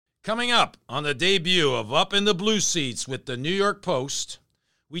Coming up on the debut of Up in the Blue Seats with the New York Post,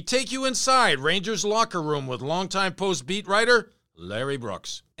 we take you inside Rangers locker room with longtime Post beat writer Larry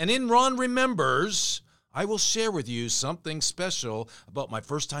Brooks. And in Ron Remembers, I will share with you something special about my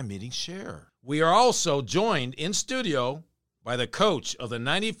first time meeting Cher. We are also joined in studio by the coach of the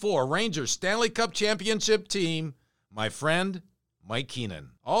 94 Rangers Stanley Cup Championship team, my friend Mike Keenan.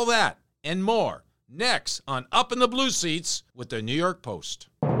 All that and more next on Up in the Blue Seats with the New York Post.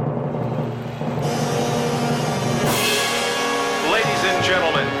 Ladies and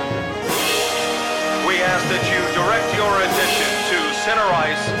gentlemen, we ask that you direct your attention to center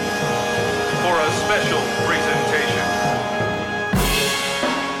ice for a special presentation.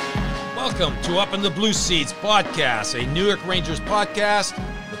 Welcome to Up in the Blue Seats podcast, a New York Rangers podcast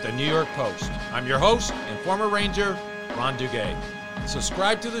with the New York Post. I'm your host and former Ranger, Ron Duguay.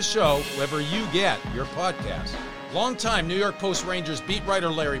 Subscribe to the show wherever you get your podcast. Longtime New York Post Rangers beat writer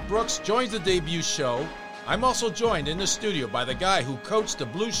Larry Brooks joins the debut show. I'm also joined in the studio by the guy who coached the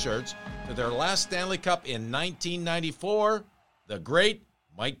Blue Shirts to their last Stanley Cup in 1994, the great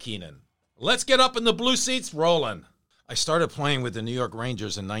Mike Keenan. Let's get Up in the Blue Seats rolling. I started playing with the New York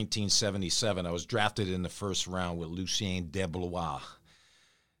Rangers in 1977. I was drafted in the first round with Lucien Desblois.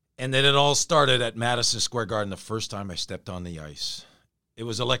 And then it all started at Madison Square Garden the first time I stepped on the ice. It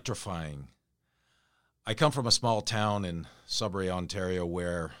was electrifying. I come from a small town in Sudbury, Ontario,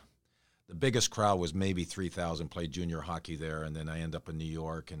 where the biggest crowd was maybe 3,000, played junior hockey there, and then I end up in New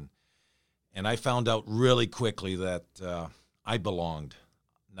York. And I found out really quickly that I belonged.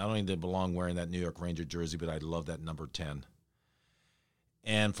 Not only did I belong wearing that New York Ranger jersey, but I loved that number 10.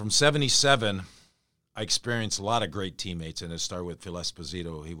 And from 77, I experienced a lot of great teammates, and it started with Phil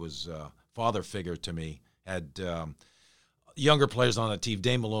Esposito. He was a father figure to me. Had younger players on the team,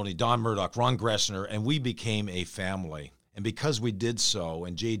 Dave Maloney, Don Murdoch, Ron Gressner, and we became a family. And because we did so,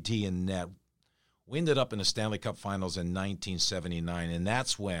 and JT and Net, we ended up in the Stanley Cup Finals in 1979, and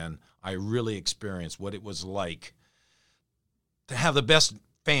that's when I really experienced what it was like to have the best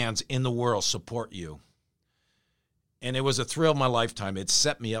fans in the world support you. And it was a thrill of my lifetime. It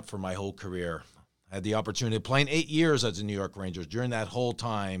set me up for my whole career. I had the opportunity of playing 8 years as a New York Rangers. During that whole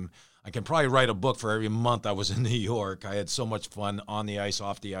time, I can probably write a book for every month I was in New York. I had so much fun on the ice,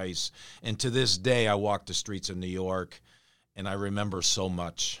 off the ice. And to this day, I walk the streets of New York, and I remember so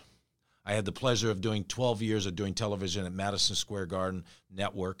much. I had the pleasure of doing 12 years of doing television at Madison Square Garden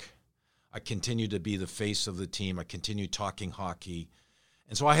Network. I continue to be the face of the team. I continue talking hockey.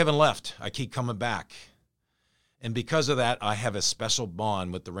 And so I haven't left. I keep coming back. And because of that, I have a special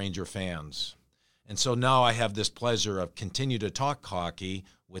bond with the Ranger fans. And so now I have this pleasure of continue to talk hockey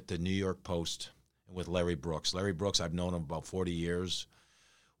with the New York Post and with Larry Brooks. Larry Brooks, I've known him about 40 years.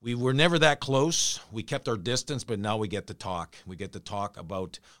 We were never that close. We kept our distance, but now we get to talk. We get to talk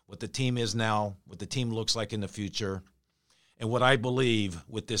about what the team is now, what the team looks like in the future, and what I believe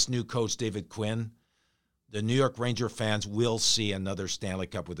with this new coach, David Quinn, the New York Ranger fans will see another Stanley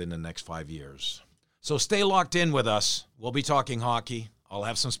Cup within the next 5 years. So stay locked in with us. We'll be talking hockey. I'll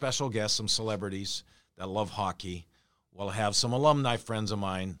have some special guests, some celebrities that love hockey. We'll have some alumni friends of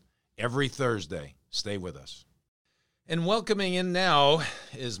mine every Thursday. Stay with us. And welcoming in now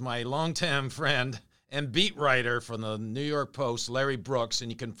is my longtime friend and beat writer from the New York Post, Larry Brooks,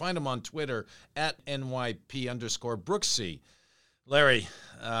 and you can find him on Twitter at NYP_Brooksy. Larry,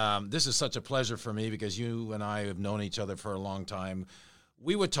 this is such a pleasure for me because you and I have known each other for a long time.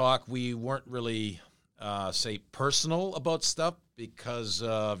 We would talk. We weren't really, personal about stuff because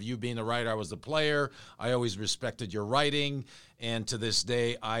of you being a writer. I was the player. I always respected your writing. And to this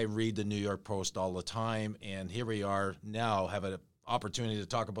day, I read the New York Post all the time. And here we are now, have an opportunity to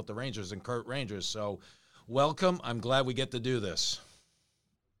talk about the Rangers and Kurt Rangers. So welcome. I'm glad we get to do this.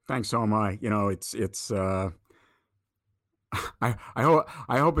 Thanks, so am I. You know, it's I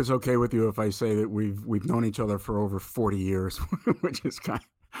hope it's okay with you if I say that we've known each other for over 40 years, which is kind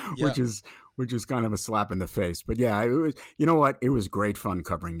of a slap in the face. But yeah, it was, you know what? It was great fun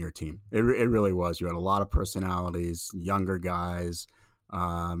covering your team. It really was. You had a lot of personalities, younger guys,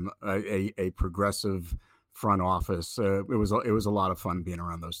 a progressive front office. It was a lot of fun being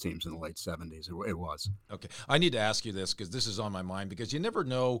around those teams in the late 70s. It was. Okay. I need to ask you this because this is on my mind because you never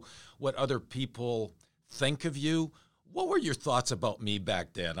know what other people think of you. What were your thoughts about me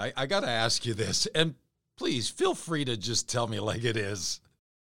back then? I got to ask you this, and please feel free to just tell me like it is.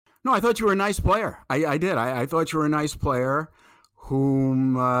 No, I thought you were a nice player. I did. I thought you were a nice player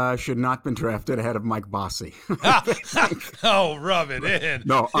whom should not have been drafted ahead of Mike Bossy. Oh, rub it in.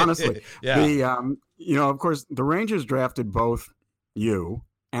 No, honestly. Yeah. Of course, the Rangers drafted both you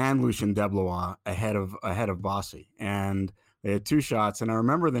and Lucien Desblois ahead of Bossy. And They had 2 shots. And I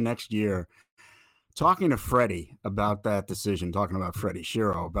remember the next year talking to Freddie about that decision, talking about Freddie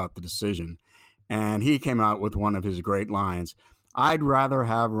Shero about the decision. And he came out with one of his great lines. I'd rather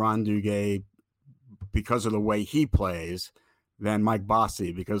have Ron Duguay because of the way he plays than Mike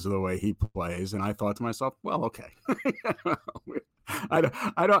Bossy because of the way he plays. And I thought to myself, well, okay. I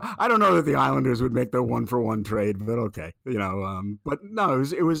don't know that the Islanders would make the 1-for-1 trade, but okay, but no,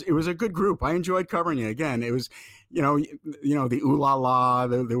 it was a good group. I enjoyed covering it. Again, it was, the ooh la la.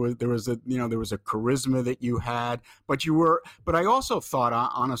 There was a charisma that you had, but I also thought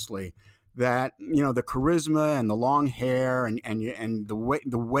honestly that the charisma and the long hair and the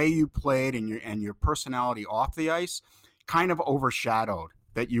way you played and your personality off the ice kind of overshadowed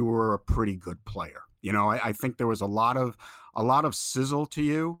that you were a pretty good player. I think there was a lot of sizzle to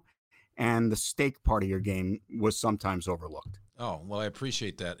you, and the steak part of your game was sometimes overlooked. Oh, well, I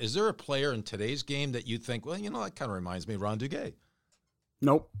appreciate that. Is there a player in today's game that you think, well, that kind of reminds me of Ron Duguay?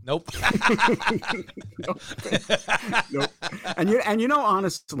 Nope. Nope. Nope. And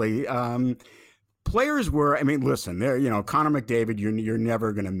honestly, players were. I mean, listen, there. Connor McDavid. You're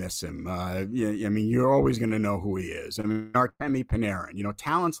never going to miss him. You're always going to know who he is. I mean, Artemi Panarin.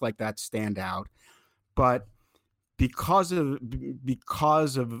 Talents like that stand out, but because of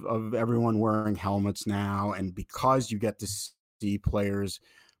everyone wearing helmets now, and because you get to see players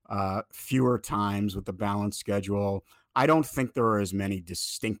fewer times with the balanced schedule, I don't think there are as many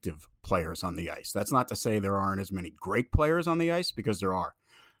distinctive players on the ice. That's not to say there aren't as many great players on the ice, because there are,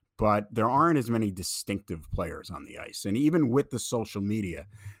 but there aren't as many distinctive players on the ice. And even with the social media,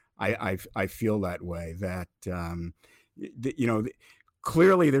 I feel that way, that,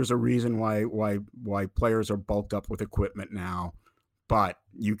 clearly there's a reason why players are bulked up with equipment now, but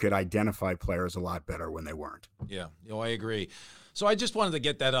you could identify players a lot better when they weren't. Yeah, I agree. So I just wanted to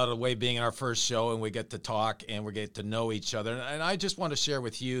get that out of the way, being our first show, and we get to talk and we get to know each other. And I just want to share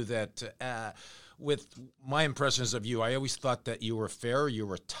with you that with my impressions of you, I always thought that you were fair, you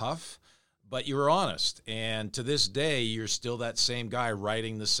were tough, but you were honest. And to this day, you're still that same guy,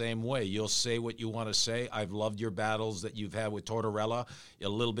 writing the same way. You'll say what you want to say. I've loved your battles that you've had with Tortorella, a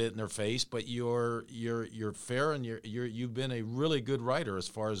little bit in their face, but you're fair, and you've been a really good writer as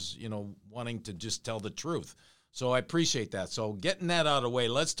far as, wanting to just tell the truth. So I appreciate that. So getting that out of the way,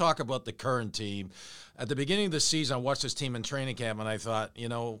 let's talk about the current team. At the beginning of the season, I watched this team in training camp, and I thought,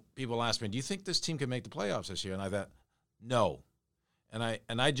 people asked me, do you think this team can make the playoffs this year? And I thought, no.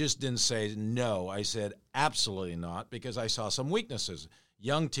 And I just didn't say no. I said absolutely not, because I saw some weaknesses.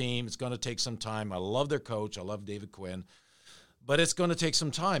 Young team, it's going to take some time. I love their coach. I love David Quinn. But it's going to take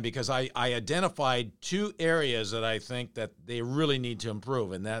some time, because I identified 2 areas that I think that they really need to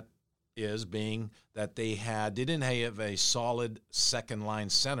improve, and that is being that they didn't have a solid second-line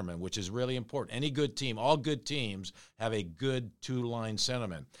centerman, which is really important. Any good team, all good teams have a good 2-line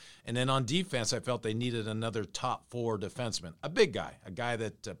centerman. And then on defense, I felt they needed another top 4 defenseman, a big guy, a guy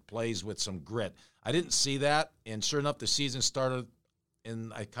that plays with some grit. I didn't see that, and sure enough, the season started,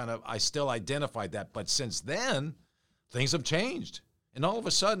 and I still identified that. But since then, things have changed. And all of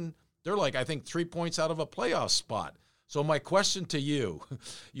a sudden, they're like, I think, 3 points out of a playoff spot. So my question to you,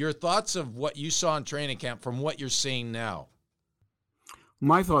 your thoughts of what you saw in training camp from what you're seeing now.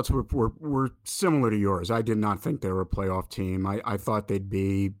 My thoughts were similar to yours. I did not think they were a playoff team. I thought they'd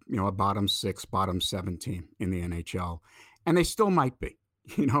be, a bottom 6, bottom 7 team in the NHL. And they still might be.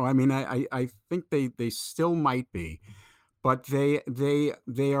 I think they still might be. But they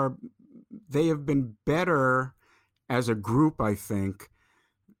have been better as a group, I think,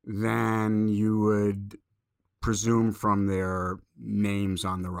 than you would presume from their names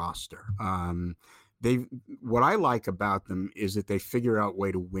on the roster. What I like about them is that they figure out a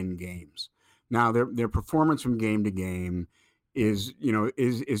way to win games. Now their performance from game to game is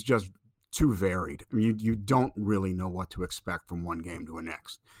just too varied. I mean, you don't really know what to expect from one game to the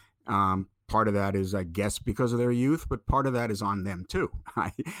next. Part of that is, I guess, because of their youth, but part of that is on them too.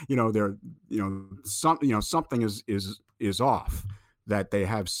 Something is off, that they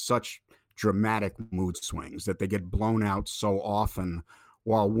have such dramatic mood swings, that they get blown out so often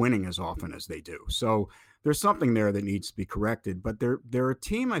while winning as often as they do. So there's something there that needs to be corrected. But they're a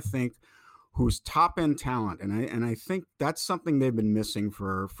team, I think, whose top end talent, and I think that's something they've been missing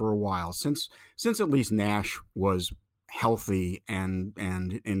for a while, since at least Nash was healthy and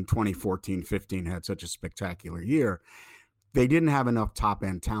in 2014-15 had such a spectacular year. They didn't have enough top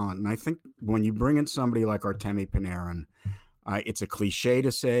end talent. And I think when you bring in somebody like Artemi Panarin, it's a cliche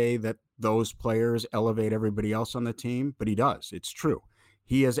to say that those players elevate everybody else on the team, but he does. It's true.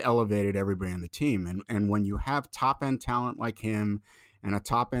 He has elevated everybody on the team. And when you have top-end talent like him and a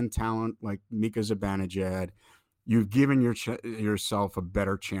top-end talent like Mika Zibanejad, you've given yourself a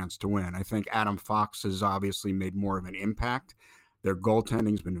better chance to win. I think Adam Fox has obviously made more of an impact. Their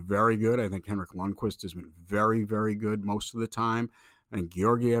goaltending's been very good. I think Henrik Lundqvist has been very, very good most of the time. I think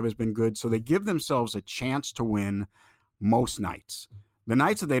Georgiev has been good. So they give themselves a chance to win most nights. The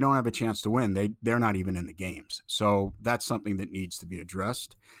nights that they don't have a chance to win, they're not even in the games. So that's something that needs to be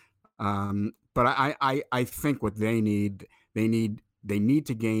addressed. But I think what they need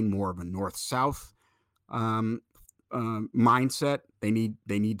to gain more of a north-south mindset. They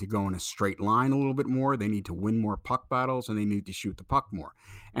need to go in a straight line a little bit more. They need to win more puck battles, and they need to shoot the puck more.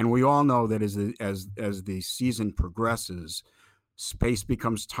 And we all know that as the season progresses, space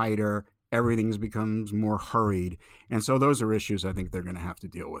becomes tighter, everything becomes more hurried, and so those are issues I think they're going to have to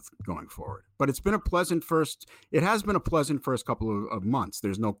deal with going forward. But it has been a pleasant first couple of months.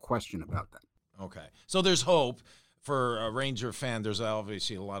 There's no question about that. Okay, so there's hope. For a Ranger fan, there's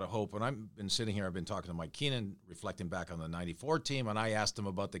obviously a lot of hope. When I've been sitting here, I've been talking to Mike Keenan, reflecting back on the '94 team, and I asked him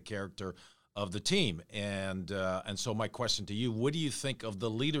about the character of the team. And so my question to you, what do you think of the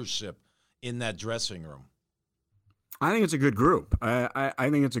leadership in that dressing room? I think it's a good group. I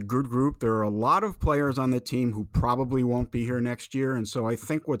think it's a good group. There are a lot of players on the team who probably won't be here next year. And so I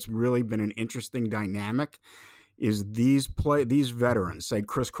think what's really been an interesting dynamic is these veterans, say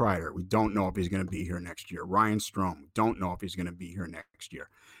Chris Kreider, we don't know if he's going to be here next year. Ryan Strome, don't know if he's going to be here next year.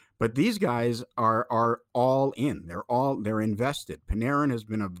 But these guys are all in. They're invested. Panarin has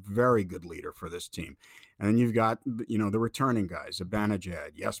been a very good leader for this team. And then you've got, the returning guys,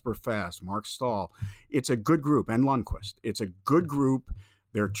 Zibanejad, Jesper Fast, Mark Stahl. It's a good group, and Lundqvist. It's a good group.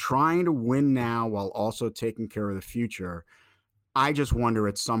 They're trying to win now while also taking care of the future. I just wonder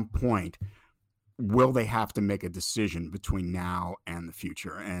at some point, will they have to make a decision between now and the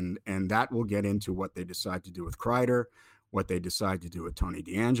future? And that will get into what they decide to do with Kreider, what they decide to do with Tony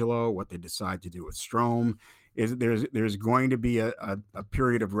DeAngelo, what they decide to do with Strome. There's going to be a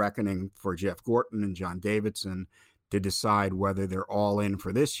period of reckoning for Jeff Gorton and John Davidson to decide whether they're all in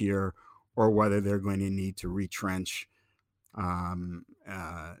for this year or whether they're going to need to retrench,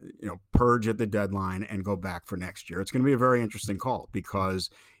 purge at the deadline and go back for next year. It's going to be a very interesting call, because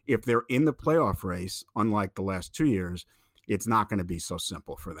if they're in the playoff race, unlike the last 2 years, it's not going to be so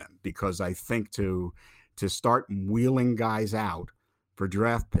simple for them, because I think to start wheeling guys out for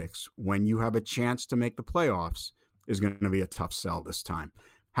draft picks when you have a chance to make the playoffs is going to be a tough sell this time.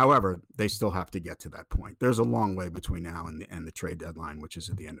 However, they still have to get to that point. There's a long way between now and the trade deadline, which is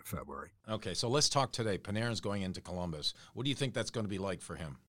at the end of February. Okay, so let's talk today. Panarin's going into Columbus. What do you think that's going to be like for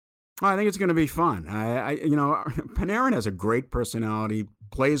him? I think it's going to be fun. Panarin has a great personality,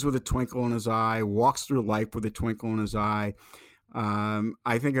 plays with a twinkle in his eye, walks through life with a twinkle in his eye.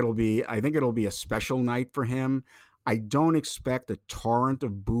 I think it'll be a special night for him. I don't expect a torrent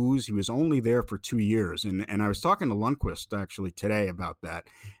of booze. He was only there for 2 years. And I was talking to Lundqvist actually today about that.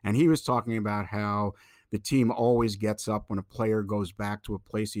 And he was talking about how the team always gets up when a player goes back to a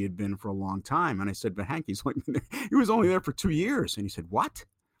place he had been for a long time. And I said, but Hank, he was only there for 2 years. And he said, what?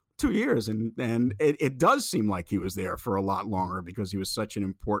 2 years. And it does seem like he was there for a lot longer, because he was such an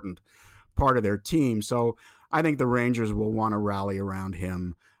important part of their team. So I think the Rangers will want to rally around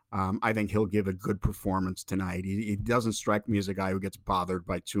him. I think he'll give a good performance tonight. He doesn't strike me as a guy who gets bothered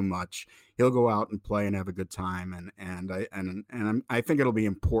by too much. He'll go out and play and have a good time, and I think it'll be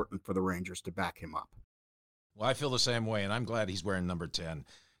important for the Rangers to back him up. Well, I feel the same way, and I'm glad he's wearing number 10,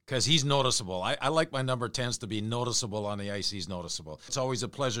 because he's noticeable. I like my number 10s to be noticeable on the ice. He's noticeable. It's always a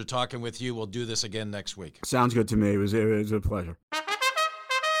pleasure talking with you. We'll do this again next week. Sounds good to me. It was a pleasure.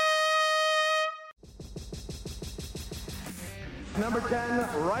 Number 10,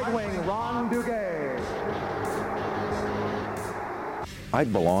 right wing, Ron Duguay. I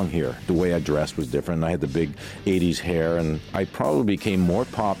belong here. The way I dressed was different. I had the big 80s hair, and I probably became more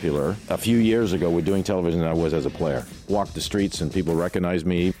popular a few years ago with doing television than I was as a player. Walked the streets and people recognized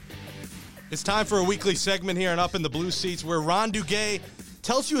me. It's time for a weekly segment here on Up in the Blue Seats, where Ron Duguay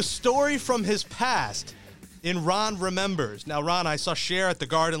tells you a story from his past in Ron Remembers. Now, Ron, I saw Cher at the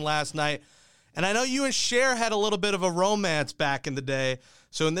Garden last night, and I know you and Cher had a little bit of a romance back in the day.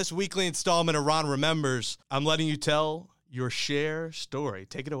 So in this weekly installment of Ron Remembers, I'm letting you tell your Cher story.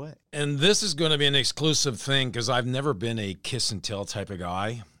 Take it away. And this is going to be an exclusive thing, because I've never been a kiss and tell type of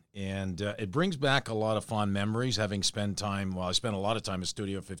guy. And it brings back a lot of fond memories, having spent I spent a lot of time at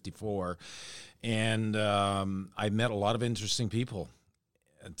Studio 54. And I met a lot of interesting people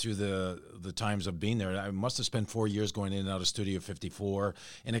through the times of being there. I must have spent 4 years going in and out of Studio 54.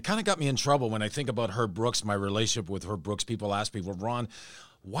 And it kind of got me in trouble when I think about Herb Brooks, my relationship with Herb Brooks. People ask me, well, Ron,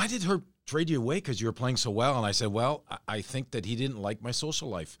 why did Herb trade you away? Because you were playing so well. And I said, well, I think that he didn't like my social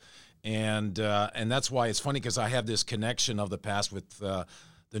life. And that's why it's funny, because I have this connection of the past with the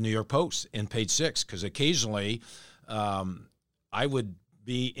New York Post in Page Six, because occasionally I would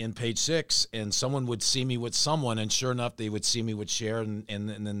be in Page Six and someone would see me with someone, and sure enough, they would see me with Cher, and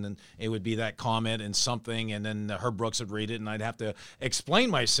then it would be that comment and something, and then Herb Brooks would read it, and I'd have to explain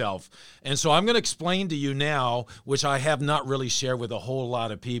myself. And so I'm going to explain to you now, which I have not really shared with a whole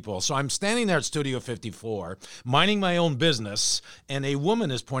lot of people. So I'm standing there at Studio 54, minding my own business, and a woman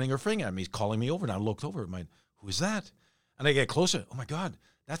is pointing her finger at me, calling me over, and I looked over, who is that? And I get closer. Oh my God,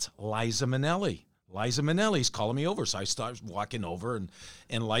 that's Liza Minnelli. Liza Minnelli's calling me over. So I start walking over,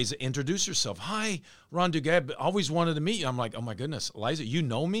 and Liza introduced herself. Hi, Ron Duguay. Always wanted to meet you. I'm like, oh my goodness, Liza, you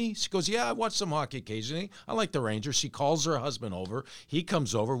know me? She goes, yeah, I watch some hockey occasionally. I like the Rangers. She calls her husband over. He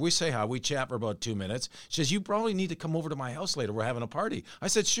comes over. We say hi. We chat for about 2 minutes. She says, you probably need to come over to my house later. We're having a party. I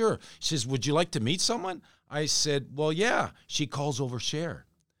said, sure. She says, would you like to meet someone? I said, well, yeah. She calls over Cher.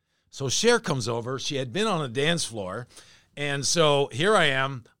 So Cher comes over. She had been on a dance floor. And so here I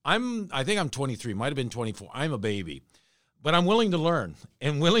am. I think I'm 23, might have been 24. I'm a baby, but I'm willing to learn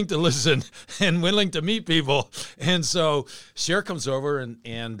and willing to listen and willing to meet people. And so Cher comes over,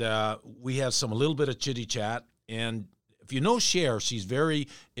 and we have a little bit of chitty chat. And if you know Cher, she's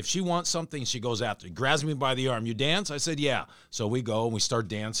if she wants something, she goes after it. Grabs me by the arm. You dance? I said, yeah. So we go and we start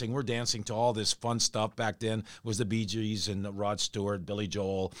dancing. We're dancing to all this fun stuff. Back then was the Bee Gees and Rod Stewart, Billy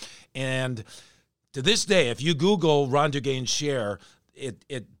Joel. And to this day, if you Google Ron Duguay and Cher,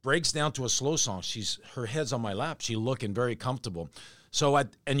 it breaks down to a slow song. Her head's on my lap. She's looking very comfortable. So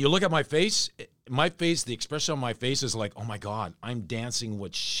and you look at my face, the expression on my face is like, oh my God, I'm dancing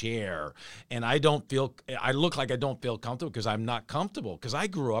with Cher. And I look like I don't feel comfortable because I'm not comfortable, because I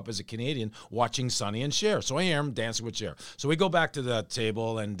grew up as a Canadian watching Sonny and Cher. So I am dancing with Cher. So we go back to the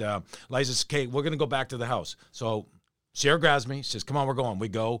table, and Liza says, okay, we're going to go back to the house. So Cher grabs me, says, come on, we're going. We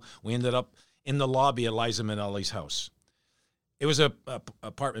go. We ended up in the lobby at Liza Minnelli's house. It was a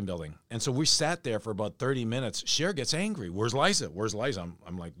apartment building. And so we sat there for about 30 minutes. Cher gets angry. Where's Liza? Where's Liza?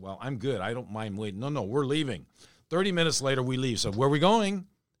 I'm like, well, I'm good. I don't mind waiting. No, we're leaving. 30 minutes later, we leave. So where are we going?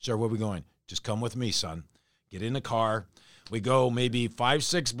 Cher, where are we going? Just come with me, son. Get in the car. We go maybe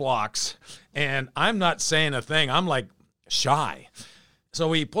 5-6 blocks. And I'm not saying a thing. I'm like shy. So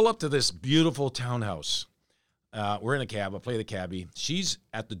we pull up to this beautiful townhouse. We're in a cab. I play the cabbie. She's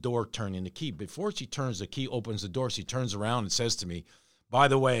at the door turning the key. Before she turns the key, opens the door, she turns around and says to me, by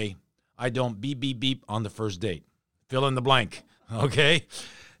the way, I don't beep, beep, beep on the first date. Fill in the blank, okay?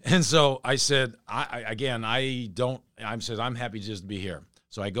 And so I said, I'm happy just to be here.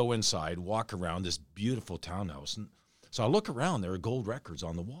 So I go inside, walk around this beautiful townhouse. And so I look around. There are gold records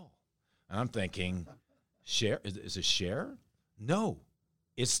on the wall. And I'm thinking, Cher? Is it Cher? No,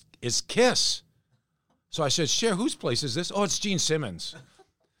 it's Kiss. So I said, Cher, whose place is this? Oh, it's Gene Simmons.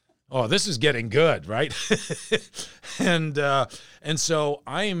 Oh, this is getting good, right? And so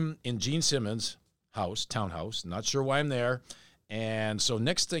I'm in Gene Simmons' house, townhouse. Not sure why I'm there. And so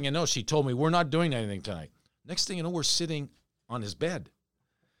next thing you know, she told me, we're not doing anything tonight. Next thing you know, we're sitting on his bed.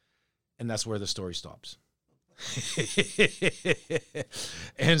 And that's where the story stops.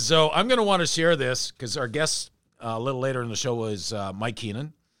 And so I'm going to want to share this because our guest a little later in the show was Mike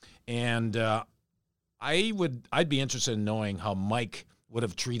Keenan. And I'd be interested in knowing how Mike would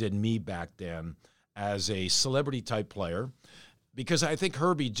have treated me back then as a celebrity type player, because I think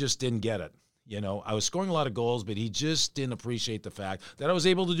Herbie just didn't get it. You know, I was scoring a lot of goals, but he just didn't appreciate the fact that I was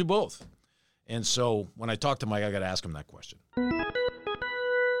able to do both. And so when I talked to Mike, I got to ask him that question.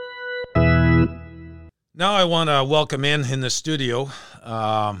 Now I want to welcome in the studio.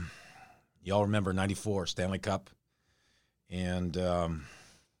 Y'all remember 94 Stanley Cup. And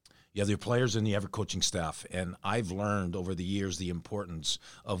you have your players and you have your coaching staff. And I've learned over the years the importance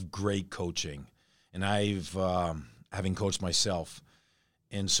of great coaching. And having coached myself.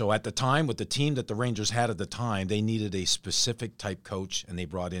 And so at the time, with the team that the Rangers had at the time, they needed a specific type coach, and they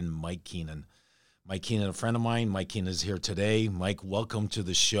brought in Mike Keenan. Mike Keenan, a friend of mine. Mike Keenan is here today. Mike, welcome to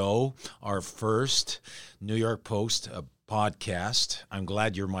the show, our first New York Post podcast. I'm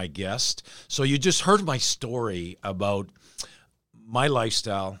glad you're my guest. So you just heard my story about my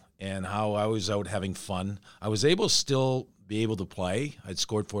lifestyle and how I was out having fun. I was able to still be able to play. I'd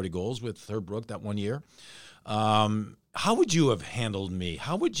scored 40 goals with Herb Brooks that one year. How would you have handled me?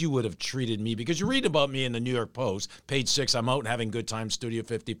 How would you have treated me? Because you read about me in the New York Post, page 6, I'm out and having a good time, Studio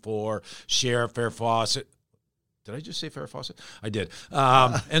 54, Sheriff, Farrah Fawcett. Did I just say Farrah Fawcett? I did.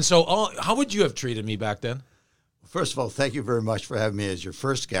 And so how would you have treated me back then? First of all, thank you very much for having me as your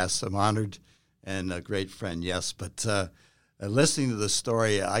first guest. I'm honored and a great friend, yes. But listening to the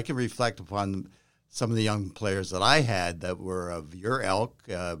story, I can reflect upon some of the young players that I had that were of your ilk,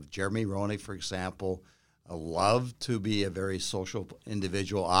 Jeremy Roney, for example, loved to be a very social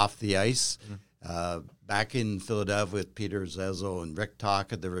individual off the ice. Back in Philadelphia with Peter Zezo and Rick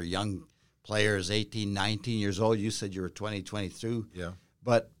Taka, there were young players, 18, 19 years old. You said you were 20, 22. Yeah.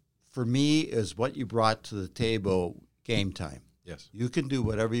 But for me, is what you brought to the table game time. Yes. You can do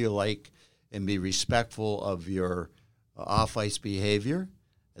whatever you like and be respectful of your off-ice behavior.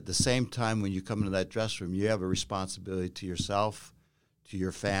 At the same time, when you come into that dressing room, you have a responsibility to yourself, to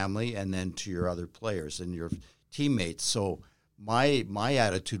your family, and then to your other players and your teammates. So my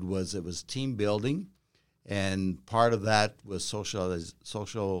attitude was it was team building, and part of that was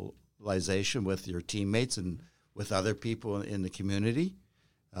socialization with your teammates and with other people in the community,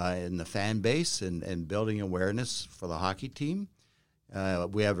 in the fan base, and building awareness for the hockey team.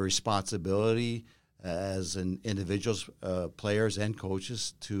 We have a responsibility as individuals, players and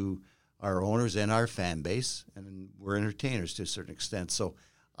coaches, to our owners and our fan base, and we're entertainers to a certain extent. So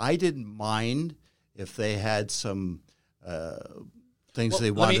I didn't mind if they had some things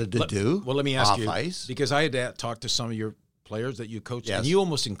they wanted to do. Well, let me ask you, ice. because I had talked to some of your players that you coached, Yes. and you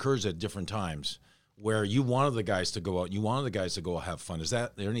almost encouraged at different times where you wanted the guys to go out, you wanted the guys to go have fun. Is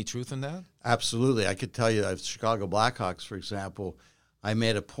there any truth in that? Absolutely. I could tell you that Chicago Blackhawks, for example, I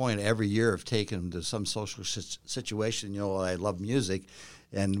made a point every year of taking them to some social situation. You know, I love music,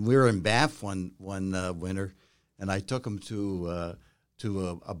 and we were in Banff one winter, and I took them to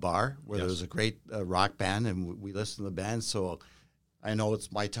a bar where there was a great rock band, and we listened to the band. So I know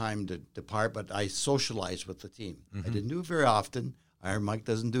it's my time to depart, but I socialized with the team. I didn't do it very often. Iron Mike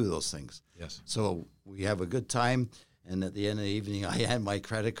doesn't do those things. Yes. So we have a good time, and at the end of the evening, I had my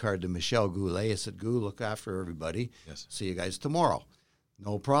credit card to Michel Goulet. I said, "Gou, look after everybody. Yes. See you guys tomorrow."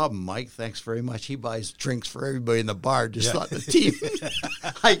 No problem, Mike. Thanks very much. He buys drinks for everybody in the bar, just not the team.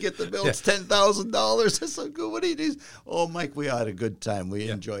 I get the bill. It's $10,000. I said, "Gou, what do you do?" Oh, Mike, we had a good time. We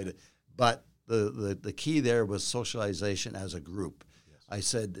enjoyed it. But the key there was socialization as a group. Yes. I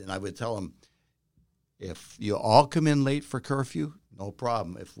said, and I would tell them, if you all come in late for curfew, no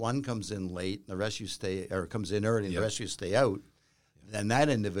problem. If one comes in late and the rest of you stay, or comes in early and the rest of you stay out, then that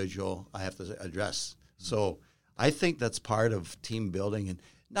individual I have to address. So I think that's part of team building, and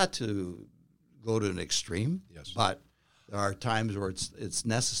not to go to an extreme, but there are times where it's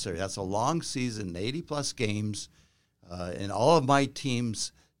necessary. That's a long season, 80-plus games, and all of my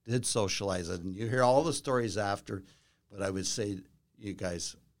teams did socialize it. And you hear all the stories after, but I would say, you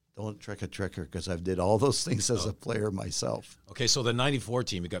guys, don't trick a tricker, because I've did all those things as a player myself. Okay, so the 94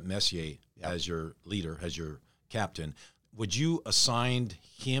 team, you got Messier as your leader, as your captain. Would you assign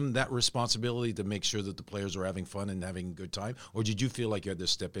him that responsibility to make sure that the players are having fun and having a good time? Or did you feel like you had to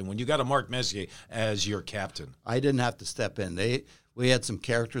step in when you got a Mark Messier as your captain? I didn't have to step in. We had some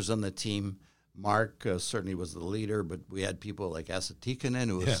characters on the team. Mark certainly was the leader, but we had people like Esa Tikkanen,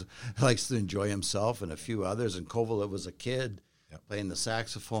 who likes to enjoy himself, and a few others. And Koval was a kid playing the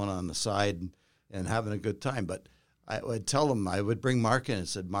saxophone on the side and having a good time. But I would tell them, I would bring Mark in and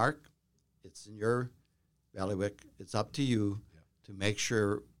said, "Mark, it's in your Bailiwick, it's up to you to make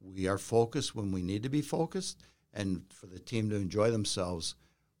sure we are focused when we need to be focused, and for the team to enjoy themselves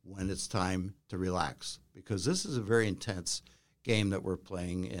when it's time to relax." Because this is a very intense game that we're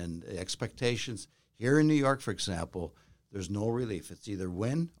playing, and the expectations here in New York, for example, there's no relief. It's either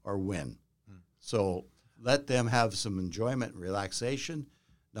win or win. So let them have some enjoyment and relaxation,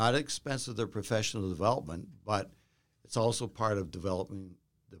 not at expense of their professional development, but it's also part of developing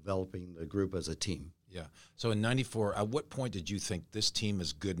the group as a team. Yeah. So in 94, at what point did you think this team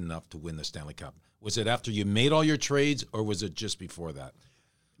is good enough to win the Stanley Cup? Was it after you made all your trades, or was it just before that?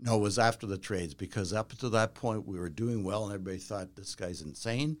 No, it was after the trades, because up to that point we were doing well, and everybody thought, this guy's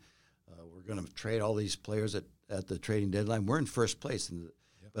insane. We're going to trade all these players at the trading deadline. We're in first place.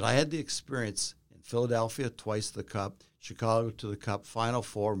 But I had the experience in Philadelphia, twice the Cup, Chicago to the Cup, Final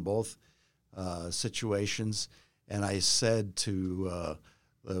Four in both situations. And I said to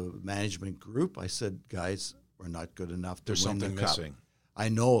the management group, I said, "Guys, we're not good enough to There's win the something Cup. missing. I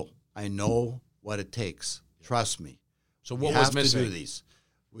know what it takes. Trust me. So what we was have missing? to do these."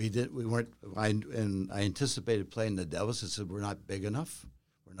 We weren't. I anticipated playing the Devils. I said, "We're not big enough.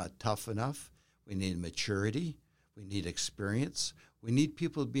 We're not tough enough. We need maturity. We need experience. We need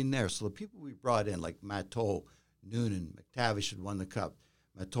people being there." So the people we brought in, like Matteau, Noonan, McTavish had won the Cup.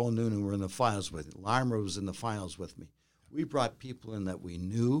 Matteau and Noonan were in the finals with me. Larmer was in the finals with me. We brought people in that we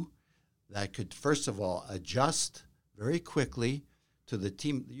knew that could, first of all, adjust very quickly to the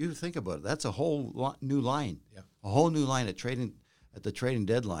team. You think about it. That's a whole new line. Yeah. A whole new line at the trading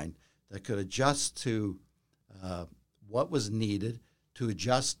deadline that could adjust to what was needed, to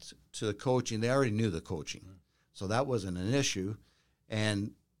adjust to the coaching, they already knew the coaching. So that wasn't an issue.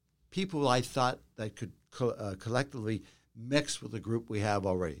 And people I thought that could collectively mix with the group we have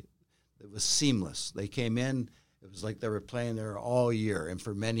already. It was seamless. They came in, it was like they were playing there all year and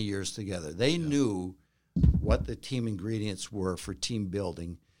for many years together. They knew what the team ingredients were for team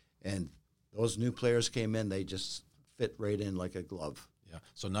building, and those new players came in, they just fit right in like a glove. Yeah.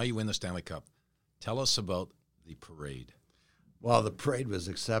 So now you win the Stanley Cup. Tell us about the parade. Well, the parade was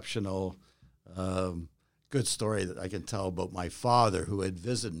exceptional. Good story that I can tell about my father who had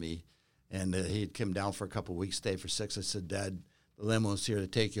visited me, and he'd come down for a couple of weeks, stayed for 6. I said, Dad, the limo's here to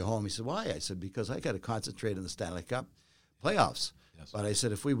take you home. He said, why? I said, because I got to concentrate on the Stanley Cup playoffs. Yes. But I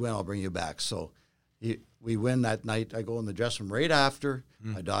said, if we win, I'll bring you back. So we win that night. I go in the dressing room right after.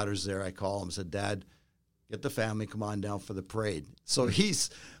 My daughter's there. I call him and said, Dad, get the family, come on down for the parade. So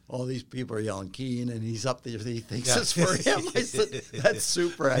all these people are yelling, Keane, and he's up there. He thinks it's for him. I said, that's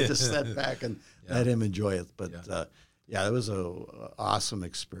super. I just sat back and let him enjoy it. But, it was an awesome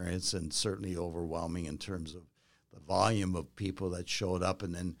experience and certainly overwhelming in terms of the volume of people that showed up.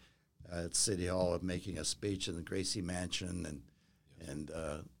 And then at City Hall making a speech in the Gracie Mansion, and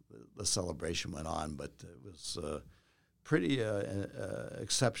the celebration went on. But it was pretty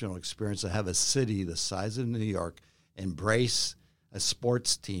exceptional experience to have a city the size of New York embrace a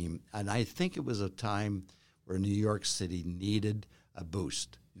sports team. And I think it was a time where New York City needed a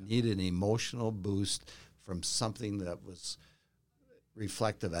boost, needed an emotional boost from something that was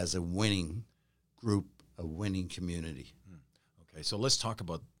reflective as a winning group, a winning community. Okay, so let's talk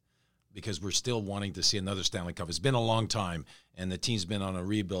about, because we're still wanting to see another Stanley Cup. It's been a long time, and the team's been on a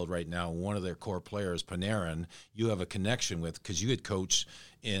rebuild right now. One of their core players, Panarin, you have a connection with because you had coached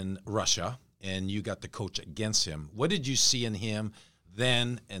in Russia, and you got to coach against him. What did you see in him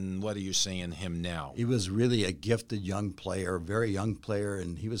then, and what are you seeing in him now? He was really a gifted young player, very young player,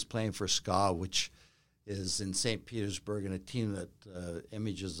 and he was playing for SKA, which is in St. Petersburg, and a team that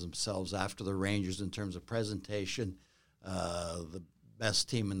images themselves after the Rangers in terms of presentation, the best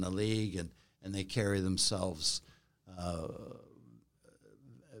team in the league, and they carry themselves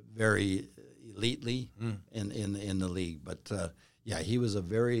very elitely in the league. But he was a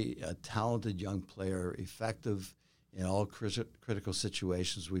very talented young player, effective in all critical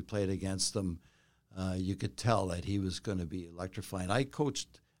situations. We played against them. You could tell that he was going to be electrifying. I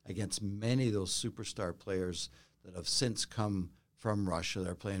coached against many of those superstar players that have since come from Russia.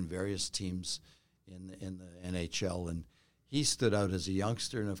 They're playing various teams in the NHL, and he stood out as a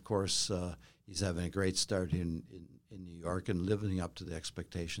youngster, and of course, he's having a great start in New York and living up to the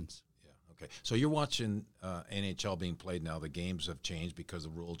expectations. Yeah, okay. So you're watching NHL being played now. The games have changed because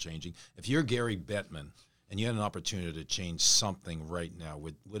of rule changing. If you're Gary Bettman and you had an opportunity to change something right now,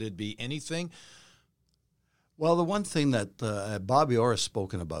 would it be anything? Well, the one thing that Bobby Orr has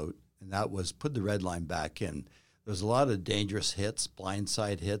spoken about, and that was put the red line back in. There's a lot of dangerous hits,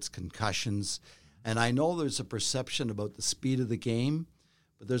 blindside hits, concussions. And I know there's a perception about the speed of the game,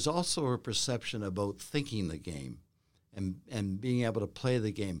 but there's also a perception about thinking the game and being able to play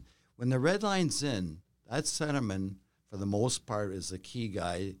the game. When the red line's in, that centerman, for the most part, is the key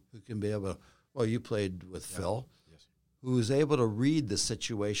guy who can be able to, well, you played with Phil, who is able to read the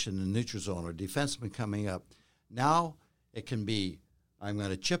situation in the neutral zone or defenseman coming up. Now it can be, I'm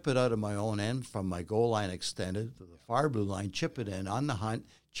going to chip it out of my own end from my goal line extended to the far blue line, chip it in on the hunt,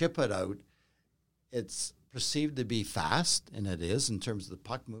 chip it out. It's perceived to be fast, and it is in terms of the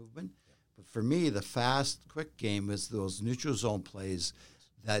puck movement. But for me, the fast, quick game is those neutral zone plays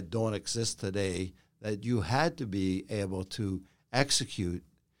that don't exist today, that you had to be able to execute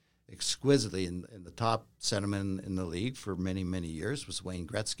exquisitely. And the top centerman in the league for many, many years was Wayne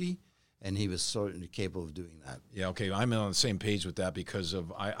Gretzky, and he was certainly capable of doing that. Yeah, okay, I'm on the same page with that because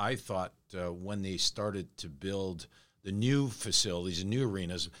of I thought when they started to build the new facilities and new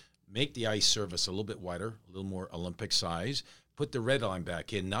arenas, make the ice surface a little bit wider, a little more Olympic size, put the red line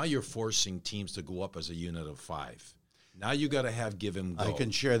back in. Now you're forcing teams to go up as a unit of 5. Now you got to have give and go. I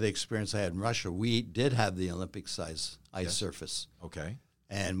can share the experience I had in Russia. We did have the Olympic size ice surface. Okay.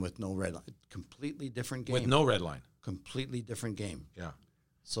 And with no red line. Completely different game. With no red line. Completely different game. Yeah.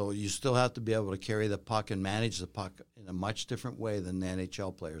 So you still have to be able to carry the puck and manage the puck in a much different way than the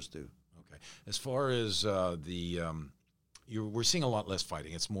NHL players do. Okay. As far as we're seeing a lot less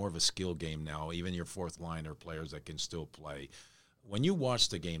fighting. It's more of a skill game now. Even your fourth line are players that can still play. When you watch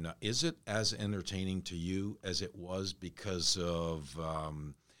the game now, is it as entertaining to you as it was because of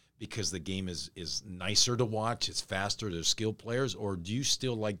because the game is nicer to watch, it's faster, there's skilled players, or do you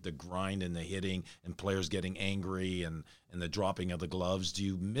still like the grind and the hitting and players getting angry and the dropping of the gloves? Do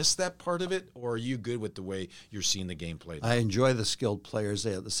you miss that part of it, or are you good with the way you're seeing the game played? I enjoy the skilled players.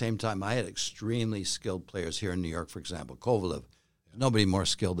 At the same time, I had extremely skilled players here in New York, for example. Kovalev, nobody more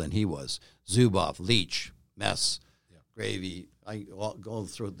skilled than he was. Zubov, Leach, Mess, Gravy. I go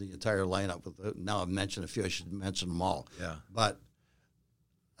through the entire lineup. Now I've mentioned a few. I should mention them all. Yeah. But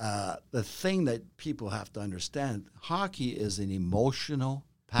the thing that people have to understand, hockey is an emotional,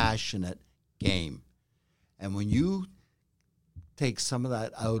 passionate game. And when you take some of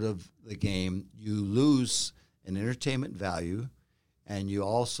that out of the game, you lose an entertainment value, and you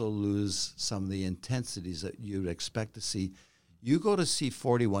also lose some of the intensities that you'd expect to see. You go to see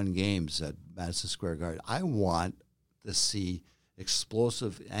 41 games at Madison Square Garden. I want to see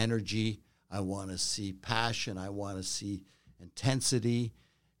explosive energy. I want to see passion. I want to see intensity.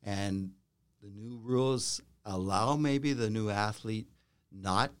 And the new rules allow maybe the new athlete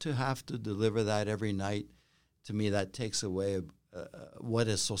not to have to deliver that every night. To me, that takes away what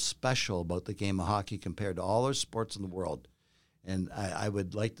is so special about the game of hockey compared to all other sports in the world. And I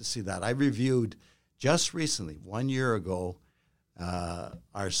would like to see that. I reviewed just recently, 1 year ago,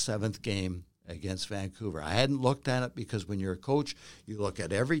 our seventh game against Vancouver. I hadn't looked at it because when you're a coach, you look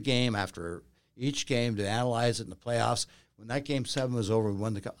at every game after each game to analyze it in the playoffs. When that game 7 was over, we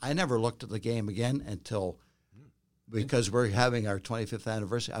won the cup. I never looked at the game again until, because we're having our 25th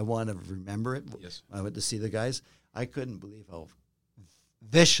anniversary, I want to remember it. Yes. I went to see the guys. I couldn't believe how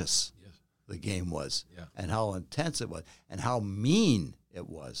vicious the game was, and how intense it was, and how mean it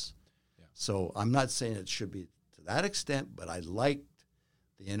was. Yeah. So I'm not saying it should be to that extent, but I liked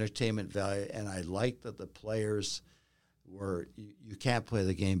the entertainment value, and I liked that the players were, you can't play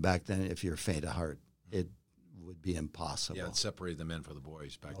the game back then if you're faint of heart. It would be impossible. Yeah, it separated the men from the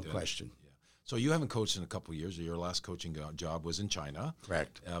boys back then. No question. Yeah. So you haven't coached in a couple of years. Your last coaching job was in China.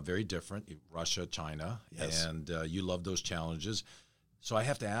 Correct. Very different, Russia, China. Yes. And you love those challenges. So I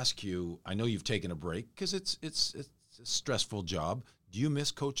have to ask you, I know you've taken a break because it's a stressful job. Do you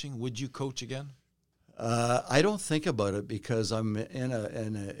miss coaching? Would you coach again? I don't think about it because I'm in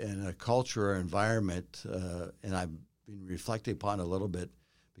a culture or environment, and I've been reflecting upon it a little bit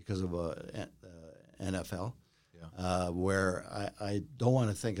because of NFL, where I don't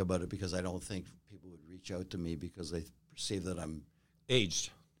want to think about it because I don't think people would reach out to me because they perceive that I'm aged,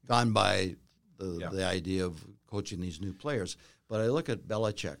 gone by the idea of coaching these new players. But I look at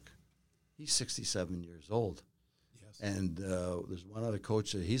Belichick. He's 67 years old. Yes. And there's one other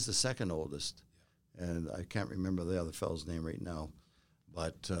coach, he's the second oldest. Yeah. And I can't remember the other fellow's name right now.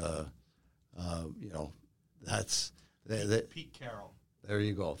 But, that's... Pete Carroll. There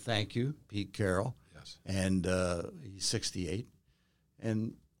you go. Thank you, Pete Carroll. Yes. And he's 68.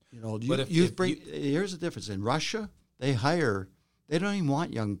 And, here's the difference. In Russia, they don't even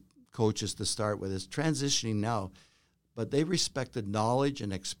want young coaches to start with. It's transitioning now. But they respected knowledge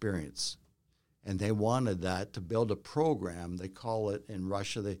and experience, and they wanted that to build a program. They call it in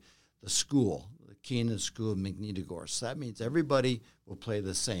Russia the school, the Keenan School of Magnitogorsk. That means everybody will play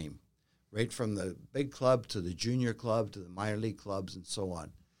the same, right from the big club to the junior club to the minor league clubs and so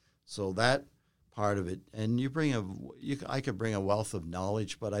on. So that part of it, and I could bring a wealth of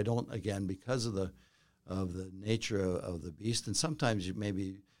knowledge, but I don't, again, because of the nature of the beast. And sometimes you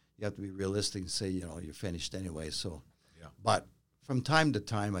have to be realistic and say, you're finished anyway. So. Yeah. But from time to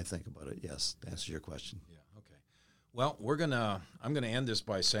time, I think about it, yes, to answer your question. Yeah, okay. Well, I'm gonna end this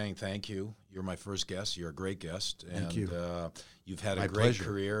by saying thank you. You're my first guest. You're a great guest. Thank you. You've had a great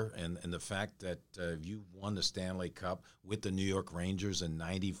career, and the fact that you won the Stanley Cup with the New York Rangers in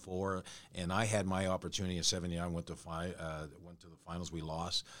 '94, and I had my opportunity in '79, went to the finals, we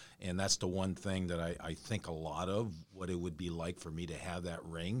lost, and that's the one thing that I think a lot of, what it would be like for me to have that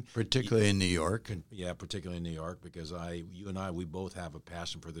ring. Particularly in New York. Yeah, particularly in New York, because you and I, we both have a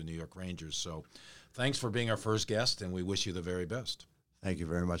passion for the New York Rangers. So thanks for being our first guest, and we wish you the very best. Thank you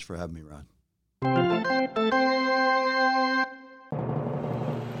very much for having me, Ron.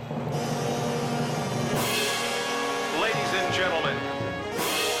 Ladies and gentlemen,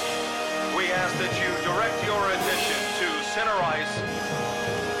 we ask that you direct your attention to center ice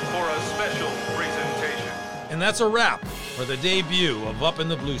for a special presentation. And that's a wrap for the debut of Up in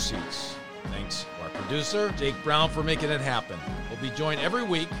the Blue Seats. Thanks to our producer, Jake Brown, for making it happen. We'll be joined every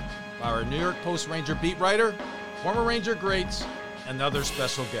week by our New York Post Ranger beat writer, former Ranger greats, and other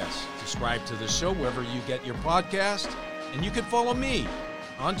special guests. Subscribe to the show wherever you get your podcast, and you can follow me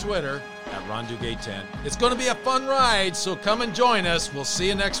on Twitter at Ron Duguay 10. It's going to be a fun ride, so come and join us. We'll see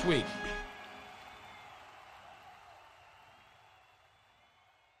you next week.